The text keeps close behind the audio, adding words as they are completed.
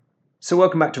So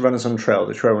welcome back to Runners on Trail,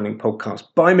 the trail running podcast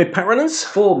by mid-pack runners.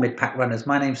 For mid-pack runners,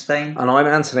 my name's Stain. And I'm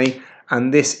Antony,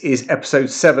 and this is episode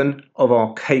 7 of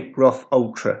our Cape Wrath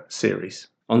Ultra series.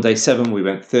 On day 7, we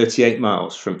went 38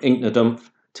 miles from Inchnadamph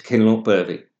to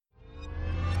Kinlochbervie.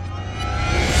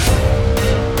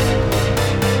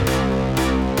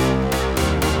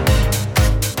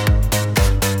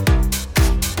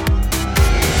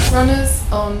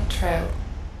 Runners on Trail.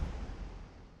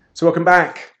 So welcome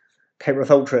back. Cape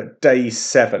Wrath Ultra, day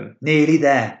 7. Nearly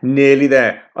there. Nearly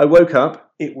there. I woke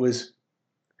up, it was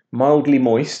mildly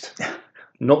moist.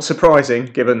 Not surprising,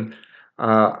 given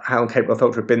how Cape Wrath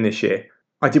Ultra had been this year.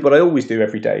 I did what I always do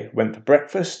every day. Went for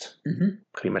breakfast,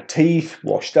 clean my teeth,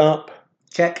 washed up.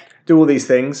 Check. Do all these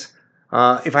things.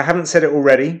 If I haven't said it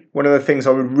already, one of the things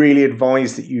I would really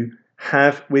advise that you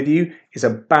have with you is a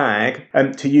bag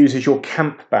to use as your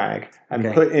camp bag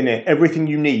and put in it everything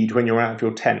you need when you're out of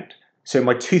your tent. So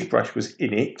my toothbrush was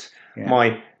in it,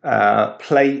 my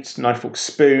plate, knife, fork,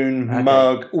 spoon,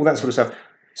 mug, all that sort of stuff.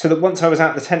 So that once I was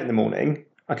out of the tent in the morning,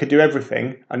 I could do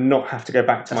everything and not have to go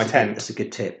back to my tent. That's a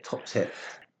good tip, top tip.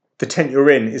 The tent you're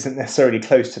in isn't necessarily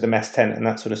close to the mess tent and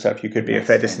that sort of stuff. You could be a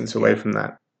fair distance away from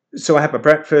that. So I had my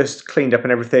breakfast, cleaned up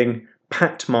and everything,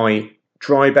 packed my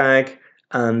dry bag,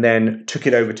 and then took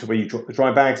it over to where you drop the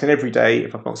dry bags. And every day,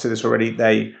 if I've not said this already,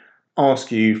 they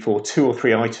ask you for 2 or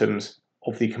 3 items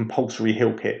of the compulsory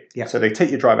hill kit. So they take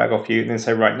your dry bag off you and then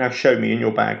say, right, now show me in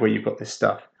your bag where you've got this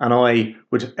stuff. And I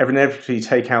would inevitably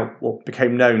take out what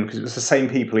became known, because it was the same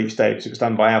people each day, because it was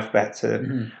done by alphabet.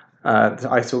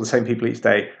 I saw the same people each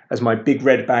day, as my big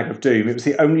red bag of doom. It was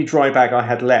the only dry bag I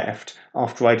had left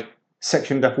after I'd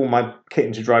sectioned up all my kit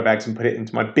into dry bags and put it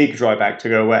into my big dry bag to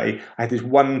go away. I had this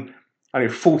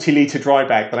 40-litre dry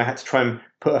bag that I had to try and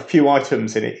put a few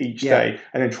items in it each day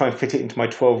and then try and fit it into my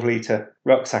 12-litre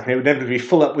rucksack. And it would inevitably be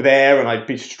full up with air and I'd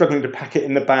be struggling to pack it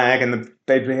in the bag and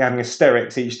they'd be having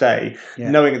hysterics each day,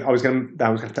 knowing that I was going to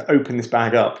have to open this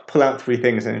bag up, pull out 3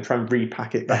 things and then try and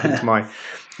repack it back into my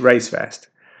race vest.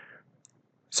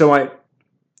 So I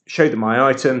showed them my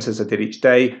items as I did each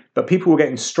day, but people were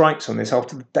getting strikes on this.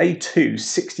 After day 2,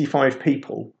 65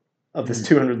 people of this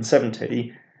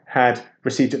 270 had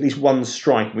received at least 1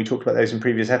 strike, and we talked about those in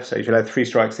previous episodes. You had 3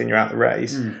 strikes, then you're out the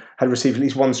race. Had received at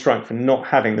least 1 strike for not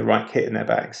having the right kit in their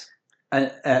bags.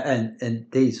 And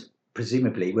these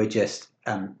presumably were just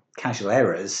casual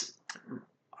errors.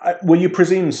 Well, you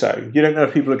presume so. You don't know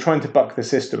if people are trying to buck the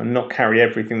system and not carry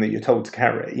everything that you're told to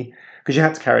carry, because you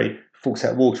had to carry a full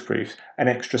set of waterproofs, an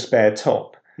extra spare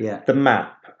top, the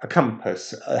map, a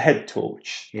compass, a head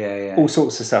torch, all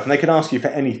sorts of stuff. And they can ask you for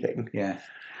anything.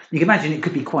 You can imagine it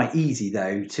could be quite easy,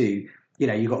 though, to,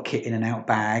 you've got kit in and out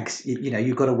bags,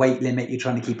 you've got a weight limit you're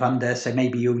trying to keep under. So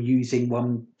maybe you're using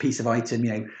one piece of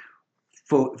item,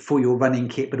 for your running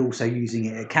kit, but also using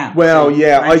it at camp. Well,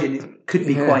 so it could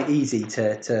be quite easy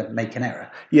to make an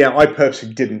error. Yeah, I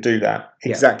purposely didn't do that.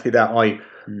 Exactly that.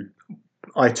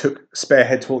 I took spare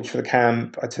head torch for the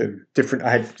camp. I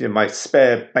had my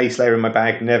spare base layer in my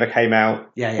bag, never came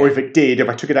out. Or if it did, if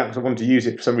I took it out because I wanted to use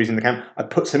it for some reason in the camp, I'd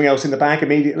put something else in the bag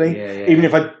immediately. Even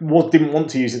if I didn't want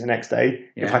to use it the next day,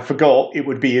 if I forgot, it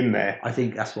would be in there. I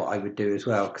think that's what I would do as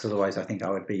well, because otherwise I think I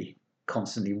would be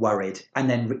constantly worried and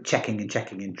then checking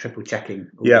and triple checking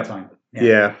all the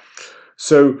time.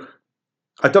 So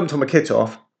I dumped all my kit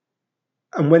off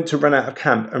and went to run out of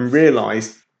camp and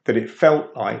realised that it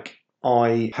felt like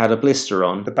I had a blister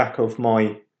on the back of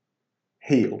my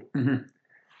heel. And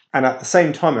at the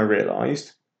same time I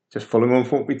realised, just following on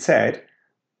from what we'd said,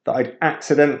 that I'd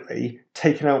accidentally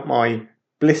taken out my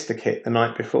blister kit the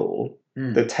night before,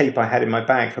 the tape I had in my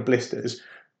bag for blisters,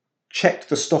 checked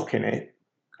the stock in it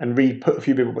and put a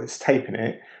few bits of tape in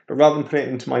it, but rather than put it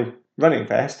into my running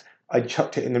vest, I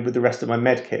chucked it in with the rest of my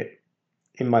med kit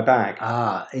in my bag.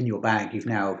 In your bag you've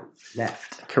now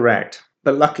left. Correct.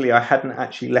 But luckily, I hadn't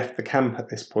actually left the camp at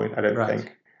this point, I don't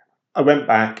think. I went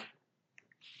back.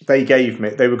 They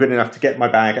were good enough to get my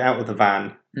bag out of the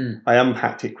van. I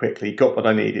unpacked it quickly, got what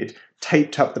I needed,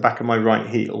 taped up the back of my right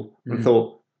heel, and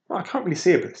thought, well, I can't really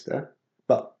see a blister,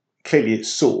 but clearly it's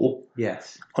sore.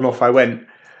 Yes. And off I went.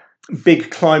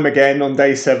 Big climb again on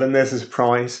day 7, there's a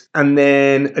surprise. And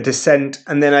then a descent,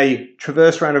 and then a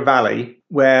traverse around a valley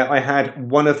where I had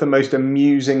one of the most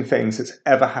amusing things that's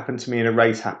ever happened to me in a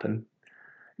race happen.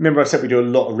 Remember I said we do a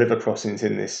lot of river crossings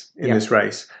in this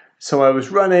race. So I was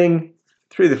running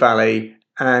through the valley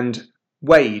and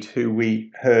Wade, who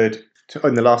we heard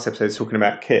in the last episode talking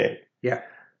about kit,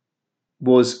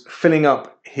 was filling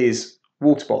up his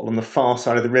water bottle on the far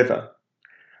side of the river.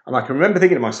 And I can remember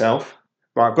thinking to myself,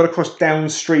 right, I've got to cross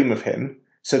downstream of him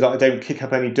so that I don't kick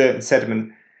up any dirt and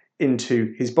sediment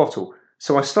into his bottle.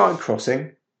 So I started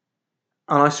crossing,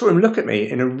 and I saw him look at me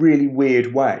in a really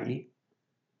weird way.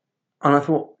 And I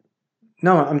thought,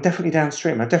 no, I'm definitely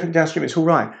downstream. It's all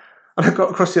right. And I got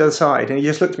across the other side, and he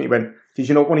just looked at me and went, did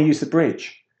you not want to use the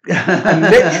bridge? And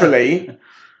literally,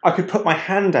 I could put my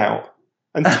hand out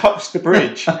and touch the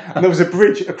bridge, and there was a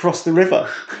bridge across the river.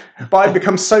 But I'd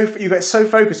become you get so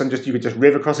focused on you could just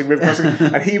river crossing,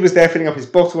 and he was there filling up his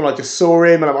bottle, and I just saw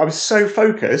him, and I was so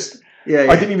focused,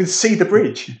 I didn't even see the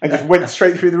bridge, and just went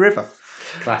straight through the river.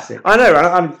 Classic. I know,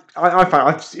 and I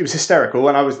found it was hysterical,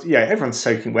 and I was, everyone's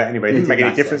soaking wet anyway. It didn't make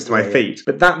any difference to my feet.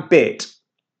 But that bit,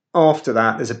 after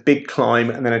that, there's a big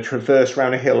climb and then a traverse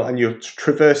round a hill, and you're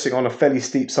traversing on a fairly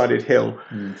steep-sided hill,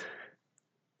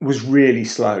 was really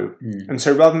slow. And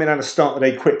so rather than being able to start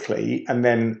the day quickly and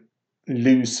then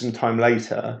lose some time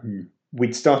later,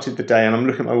 we'd started the day, and I'm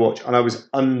looking at my watch, and I was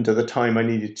under the time I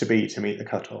needed to be to meet the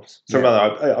cut-offs. So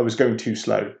rather, I was going too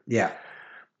slow. Yeah.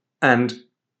 And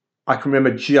I can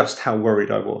remember just how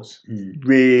worried I was.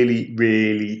 Really,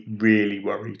 really, really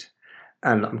worried.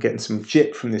 And I'm getting some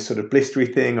jip from this sort of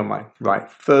blistery thing on my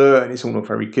right foot, and it's all not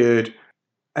very good.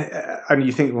 And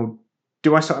you think, well,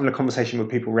 do I start having a conversation with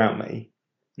people around me?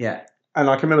 Yeah. And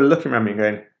I can remember looking around me and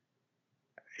going,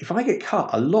 if I get cut,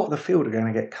 a lot of the field are going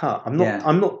to get cut. I'm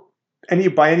not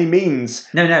by any means.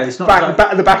 No, it's not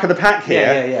at the back of the pack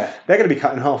here. Yeah. They're going to be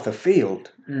cutting half the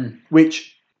field,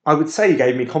 which I would say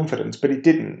gave me confidence, but it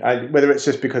didn't. Whether it's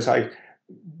just because I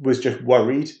was just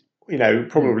worried,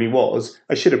 probably was.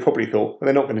 I should have probably thought, well,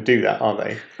 they're not going to do that, are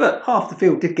they? But half the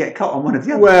field did get cut on one of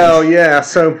the other. Well, yeah.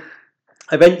 So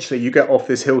eventually you get off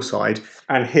this hillside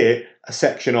and hit a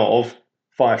section of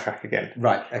fire track again.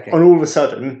 Right, okay. And all of a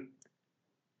sudden,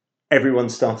 everyone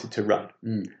started to run.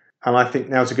 And I think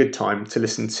now's a good time to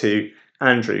listen to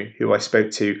Andrew, who I spoke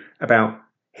to, about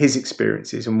his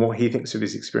experiences and what he thinks of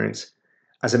his experience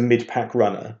as a mid-pack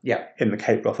runner in the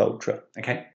Cape Wrath Ultra.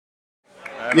 Okay.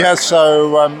 Yeah,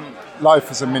 so life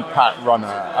as a mid-pack runner.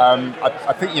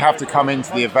 I think you have to come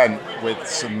into the event with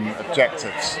some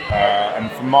objectives. And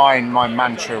for mine, my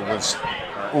mantra was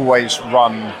always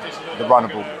run the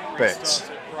runnable bits.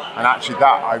 And actually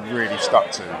that I really stuck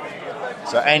to.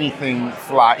 So anything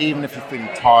flat, even if you're feeling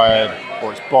tired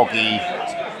or it's boggy,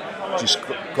 just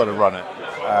got to run it.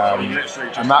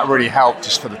 And that really helped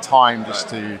just for the time, just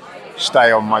to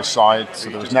stay on my side. So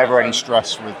there was never any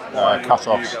stress with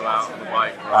cut-offs.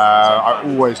 I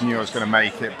always knew I was going to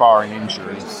make it, barring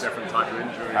injuries.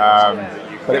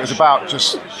 But it was about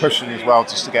just pushing as well,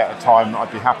 just to get a time that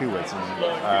I'd be happy with.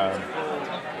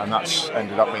 And that's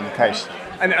ended up being the case.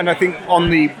 And I think on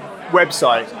the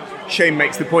website, Shane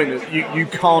makes the point that you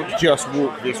can't just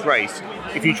walk this race.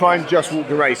 If you try and just walk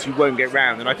the race, you won't get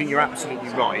round. And I think you're absolutely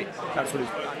right.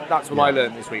 That's what I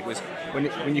learned this week, was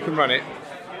when you can run it,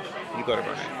 you've got to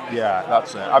run it. Yeah,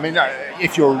 that's it. I mean,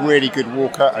 if you're a really good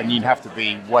walker, and you'd have to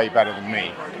be way better than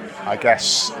me, I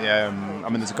guess.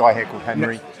 There's a guy here called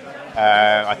Henry.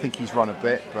 I think he's run a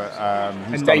bit, but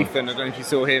and Nathan, I don't know if you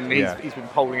saw him. He's been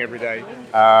polling every day.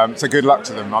 So good luck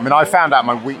to them. I mean, I found out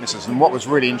my weaknesses, and what was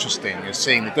really interesting is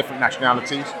seeing the different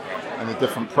nationalities and the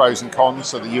different pros and cons.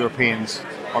 So the Europeans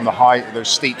on the height, those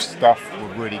steep stuff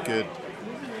were really good.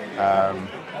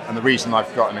 And the reason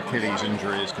I've got an Achilles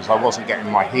injury is because I wasn't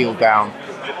getting my heel down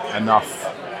enough.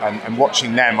 And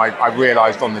watching them, I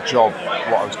realised on the job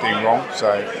what I was doing wrong.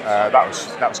 So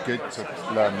that was good to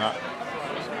learn that.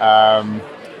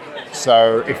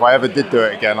 So if I ever did do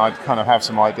it again, I'd kind of have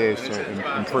some ideas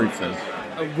to improve things.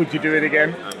 Would you do it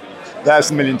again? That's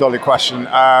the $1 million question.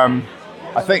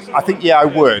 I think I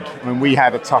would. I mean, we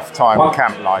had a tough time with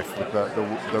camp life with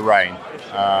the rain,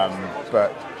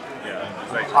 but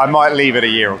I might leave it a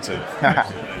year or two.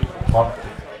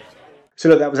 So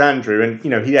look, that was Andrew, and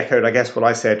he echoed, I guess, what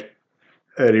I said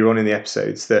earlier on in the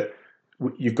episodes, that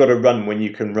you've got to run when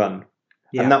you can run.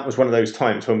 Yeah. And that was one of those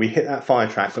times when we hit that fire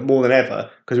track, but more than ever,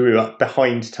 because we were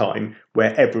behind time,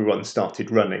 where everyone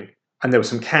started running. And there were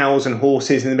some cows and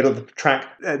horses in the middle of the track.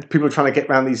 People were trying to get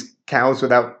around these cows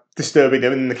without disturbing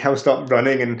them, and the cows started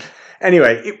running. And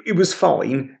anyway, it was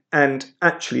fine. And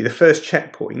actually, the first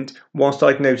checkpoint, whilst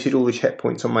I'd noted all the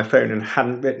checkpoints on my phone and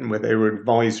hadn't written whether they were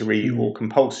advisory or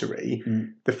compulsory,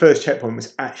 the first checkpoint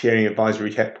was actually only an advisory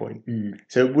checkpoint.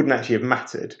 So it wouldn't actually have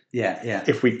mattered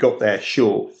if we'd got there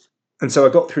short. And so I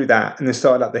got through that and then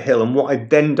started up the hill. And what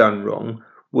I'd then done wrong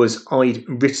was I'd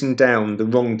written down the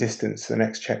wrong distance to the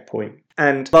next checkpoint.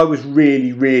 And I was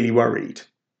really, really worried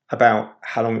about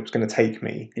how long it was going to take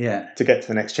me to get to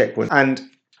the next checkpoint. And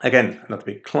again, another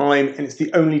big climb. And it's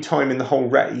the only time in the whole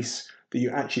race that you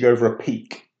actually go over a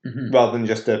peak rather than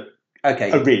just a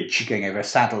ridge. You're going over a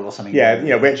saddle or something. Yeah,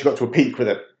 we actually got to a peak with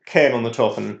a cairn on the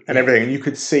top and everything. And you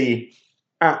could see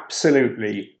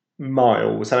absolutely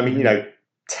miles. And I mean, you know,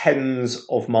 tens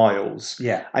of miles.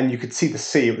 Yeah. And you could see the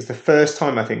sea. It was the first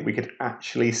time I think we could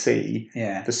actually see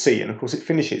Yeah. the sea. And of course, it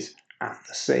finishes at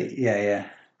the sea. Yeah, yeah.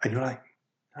 And you're like,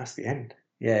 that's the end.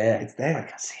 Yeah, yeah. It's there. I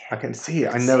can see it. I can see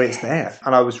it. I know it's there.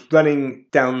 And I was running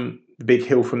down the big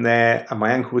hill from there, and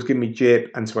my ankle was giving me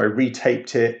jip, and so I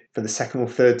retaped it for the second or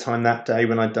third time that day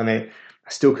when I'd done it. I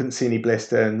still couldn't see any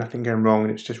blister, nothing going wrong,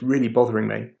 and it was just really bothering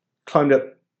me. Climbed up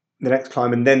the next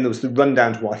climb, and then there was the run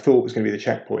down to what I thought was going to be the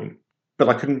checkpoint. But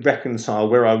I couldn't reconcile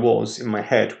where I was in my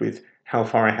head with how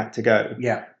far I had to go.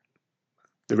 Yeah.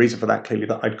 The reason for that, clearly,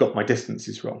 that I'd got my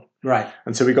distances wrong. Right.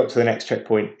 And so we got to the next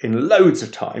checkpoint in loads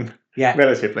of time. Yeah.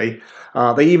 Relatively.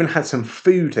 They even had some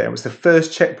food there. It was the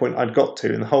first checkpoint I'd got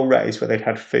to in the whole race where they'd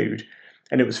had food.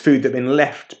 And it was food that had been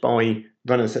left by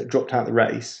runners that dropped out the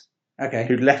race. Okay.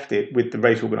 Who'd left it with the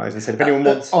race organiser and said, if anyone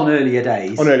wants... on earlier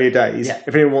days. Yeah.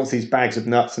 If anyone wants these bags of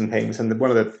nuts and things, and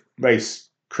one of the race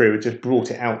crew had just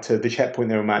brought it out to the checkpoint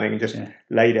they were manning and just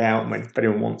laid it out and went, if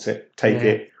anyone wants it, take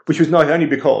it. Which was nice, only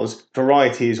because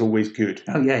variety is always good.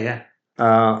 Oh, yeah, yeah.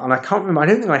 And I can't remember, I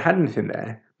don't think I had anything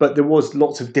there. But there was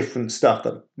lots of different stuff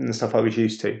than the stuff I was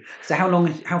used to. So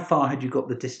how far had you got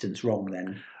the distance wrong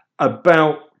then?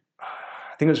 About,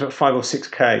 I think it was about 5 or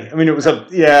 6K. I mean, it was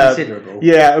considerable.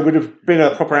 Yeah, it would have been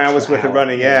a proper hour's worth of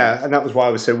running. Yeah, and that was why I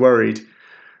was so worried.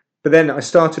 But then I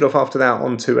started off after that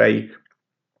onto a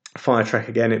fire track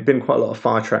again. It'd been quite a lot of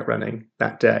fire track running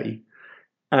that day,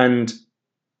 and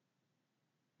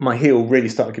my heel really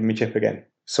started giving me chip again.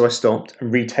 So I stopped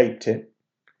and retaped it.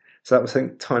 So that was, I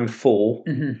think, time 4.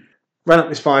 Mm-hmm. Ran up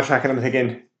this fire track and I'm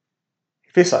thinking,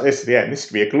 if it's like this to the end, this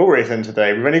could be a glorious end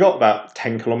today. We've only got about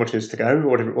 10 kilometres to go, or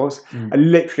whatever it was.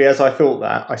 And literally, as I thought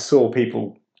that, I saw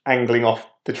people angling off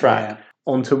the track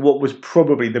onto what was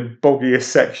probably the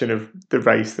boggiest section of the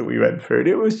race that we went through. And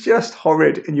it was just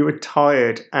horrid, and you were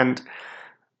tired. And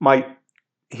my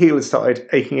heel had started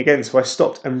aching again, so I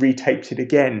stopped and retaped it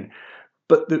again.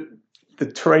 But the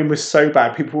terrain was so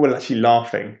bad, people were actually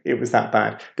laughing. It was that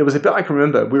bad. There was a bit I can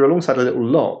remember, we were alongside a little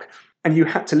lock, and you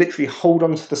had to literally hold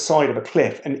onto the side of a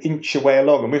cliff and inch your way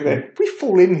along. And we were going, if we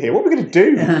fall in here, what are we going to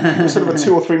do? It was sort of a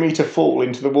 2 or 3 metre fall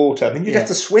into the water. And then you'd have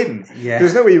to swim. Yeah. There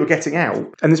was no way you were getting out.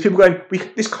 And there's people going,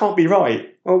 this can't be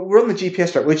right. Well, we're on the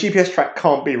GPS track. Well, the GPS track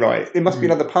can't be right. There must be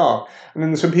another path. And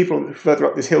then there's some people further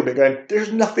up this hill bit going,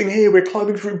 there's nothing here. We're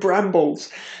climbing through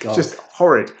brambles. God. Just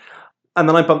horrid. And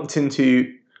then I bumped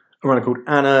into a runner called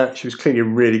Anna. She was clearly a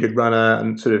really good runner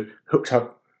and sort of hooked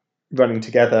up running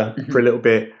together for a little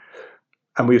bit.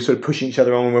 And we were sort of pushing each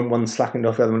other on when one slackened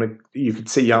off the other one. You could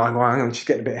see, she's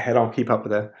getting a bit ahead, I'll keep up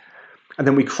with her. And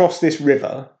then we crossed this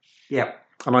river. Yeah.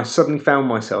 And I suddenly found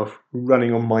myself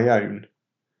running on my own.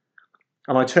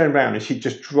 And I turned around and she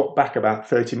just dropped back about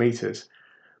 30 metres.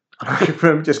 And I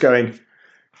remember just going,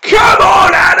 come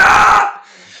on, Anna!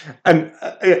 And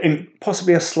in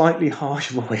possibly a slightly harsh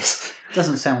voice.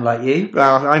 Doesn't sound like you.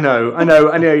 Well, I know,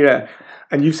 yeah.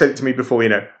 And you've said it to me before,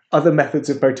 other methods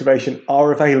of motivation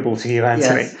are available to you,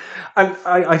 Antony. Yes. And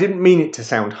I didn't mean it to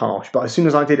sound harsh, but as soon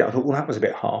as I did it, I thought, well, that was a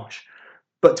bit harsh.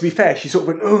 But to be fair, she sort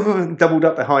of went, and doubled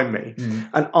up behind me.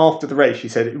 And after the race, she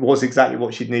said it was exactly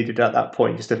what she'd needed at that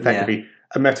point, just effectively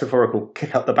a metaphorical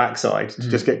kick up the backside to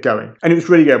just get going. And it was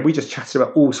really good. We just chatted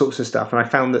about all sorts of stuff, and I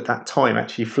found that time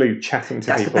actually flew chatting to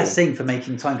people. That's the best thing for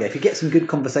making time go. If you get some good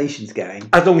conversations going.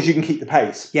 As long as you can keep the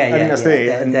pace.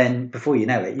 Then before you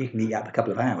know it, you can eat up a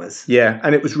couple of hours. Yeah,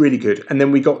 and it was really good. And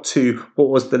then we got to what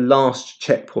was the last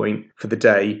checkpoint for the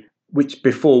day, which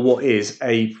before what is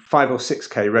a 5 or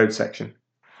 6K road section.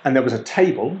 And there was a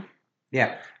table.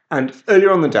 Yeah. And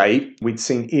earlier on the day, we'd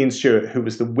seen Ian Stewart, who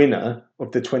was the winner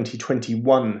of the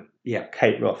 2021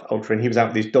 Cape Wrath Ultra, and he was out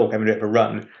with his dog having a bit of a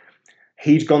run.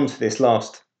 He'd gone to this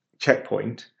last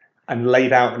checkpoint and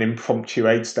laid out an impromptu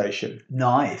aid station.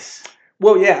 Nice.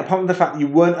 Well, yeah, apart from the fact that you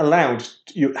weren't allowed,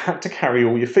 you had to carry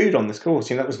all your food on this course.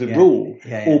 That was the rule,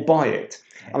 or buy it.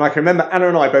 Yeah. And I can remember Anna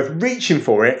and I both reaching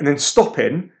for it and then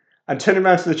stopping and turning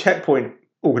around to the checkpoint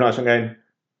organiser and going,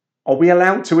 are we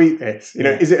allowed to eat this?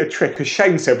 Is it a trick? Because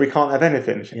Shane said we can't have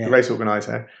anything, the race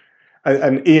organiser.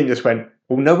 And Ian just went,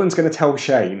 well, no one's going to tell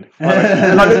Shane.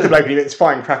 And I looked at the bloke and he went, it's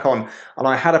fine, crack on. And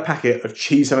I had a packet of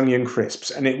cheese and onion crisps,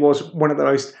 and it was one of the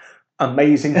most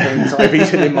amazing things I've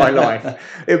eaten in my life.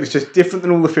 It was just different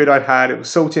than all the food I'd had. It was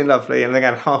salty and lovely, and they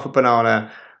had half a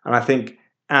banana, and I think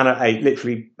Anna ate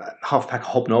literally half a pack of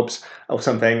hobnobs or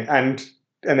something, and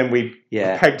then we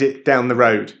pegged it down the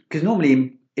road. Because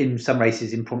normally in some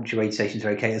races, impromptu aid stations are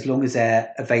okay as long as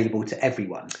they're available to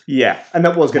everyone. Yeah, and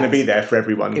that was going to be there for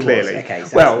everyone, clearly. Okay,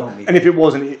 so well, and if it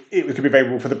wasn't, it could be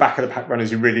available for the back of the pack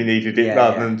runners who really needed it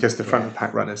rather than just the front of the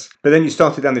pack runners. But then you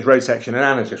started down this road section and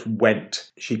Anna just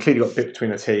went. She clearly got bit between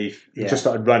her teeth and just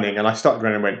started running. And I started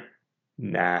running and went,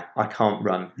 nah, I can't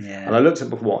run. Yeah. And I looked at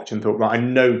the watch and thought, right, I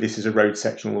know this is a road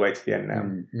section all the way to the end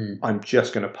now. I'm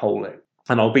just going to pole it.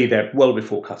 And I'll be there well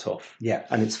before cut-off. Yeah.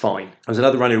 And it's fine. There was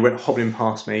another runner who went hobbling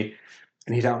past me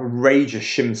and he'd outrageous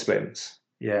shin splints.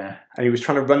 Yeah. And he was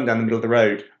trying to run down the middle of the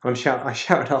road. And I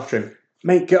shouted after him,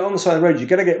 mate, get on the side of the road. You're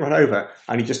going to get run over.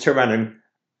 And he just turned around and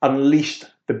unleashed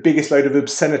the biggest load of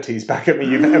obscenities back at me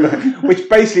you've ever, which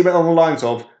basically went on the lines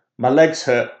of, my legs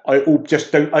hurt. I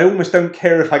almost don't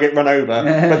care if I get run over,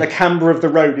 but the camber of the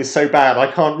road is so bad.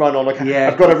 I can't run on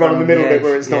I've got to run in the middle bit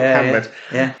where it's not cambered.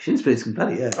 Yeah. Shin splints can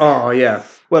bloody hurt. Oh, yeah.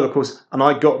 Well, of course, and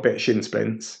I got a bit of shin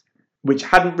splints, which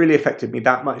hadn't really affected me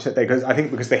that much that day, because I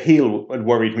think because the heel had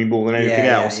worried me more than anything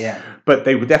else. Yeah. But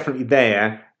they were definitely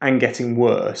there and getting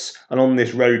worse. And on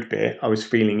this road bit, I was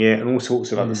feeling it and all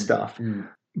sorts of other stuff.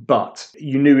 But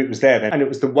you knew it was there then. And it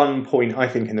was the one point, I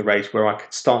think, in the race where I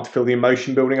could start to feel the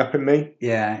emotion building up in me.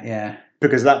 Yeah.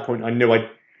 Because at that point, I knew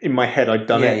in my head I'd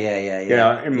done it.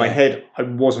 Yeah. In my head, I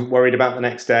wasn't worried about the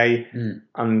next day.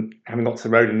 And having got to the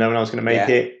road and knowing I was going to make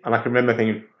it. And I can remember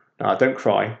thinking, no, don't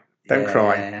cry. Don't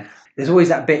cry. Yeah. There's always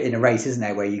that bit in a race, isn't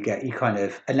there, where you kind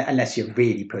of, unless you're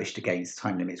really pushed against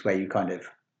time limits, where you kind of,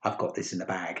 I've got this in the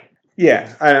bag.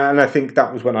 Yeah, and I think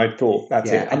that was when I thought,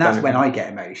 that's it. And that's when I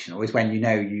get emotional, is when you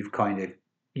know you've got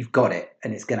it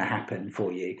and it's going to happen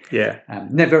for you. Yeah.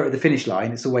 Never at the finish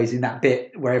line. It's always in that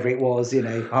bit, wherever it was,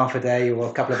 half a day or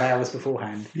a couple of hours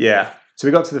beforehand. Yeah. So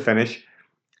we got to the finish.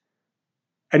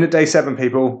 And at day 7,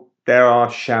 people, there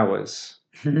are showers.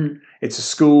 It's a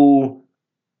school.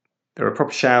 There are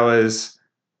proper showers,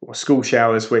 or school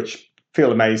showers, which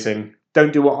feel amazing.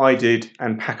 Don't do what I did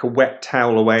and pack a wet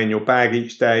towel away in your bag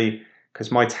each day, because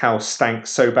my towel stank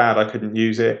so bad I couldn't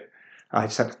use it. I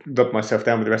just had to rub myself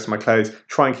down with the rest of my clothes.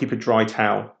 Try and keep a dry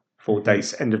towel for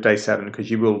end of day 7, because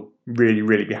you will really,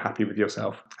 really be happy with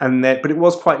yourself. And then, but it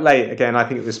was quite late. Again, I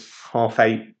think it was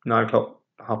 8:30, 9 o'clock,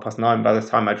 9:30 by the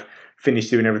time I'd finished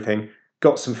doing everything.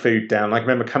 Got some food down. I can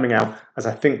remember coming out as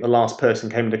I think the last person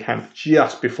came into camp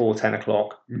just before 10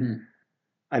 o'clock.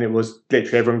 And it was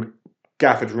literally everyone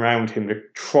gathered around him to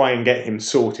try and get him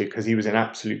sorted, because he was in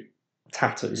absolute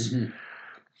tatters,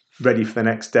 ready for the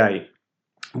next day,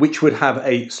 which would have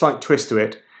a slight twist to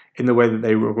it in the way that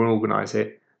they were going to organise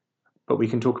it. But we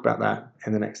can talk about that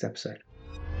in the next episode.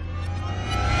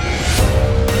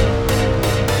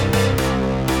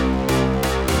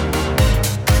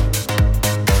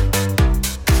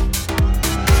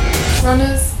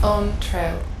 Runners on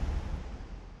trail.